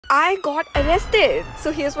I got arrested.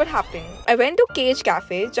 So here's what happened. I went to Cage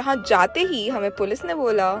Cafe, जहाँ जाते ही हमें police ने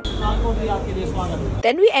बोला.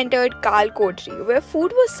 Then we entered Kal Kotri, where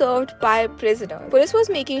food was served by prisoners. Police was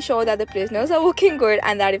making sure that the prisoners are looking good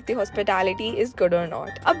and that if the hospitality is good or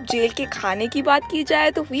not. अब jail के खाने की बात की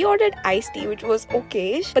जाए तो we ordered iced tea, which was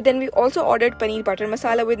okay, but then we also ordered paneer butter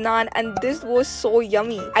masala with naan, and this was so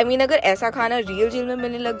yummy. I mean, अगर ऐसा खाना रियल जेल में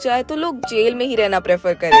मिलने लग जाए तो लोग जेल में ही रहना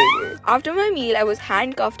प्रेफर करेंगे. After my meal, I was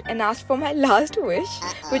handcuffed and asked for my last wish,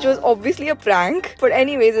 which was obviously a prank. But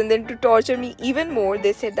anyways, and then to torture me even more,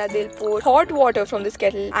 they said that they'll pour hot water from this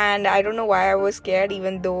kettle, and I don't know why I was scared,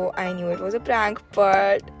 even though I knew it was a prank,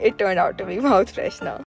 but it turned out to be mouth freshener.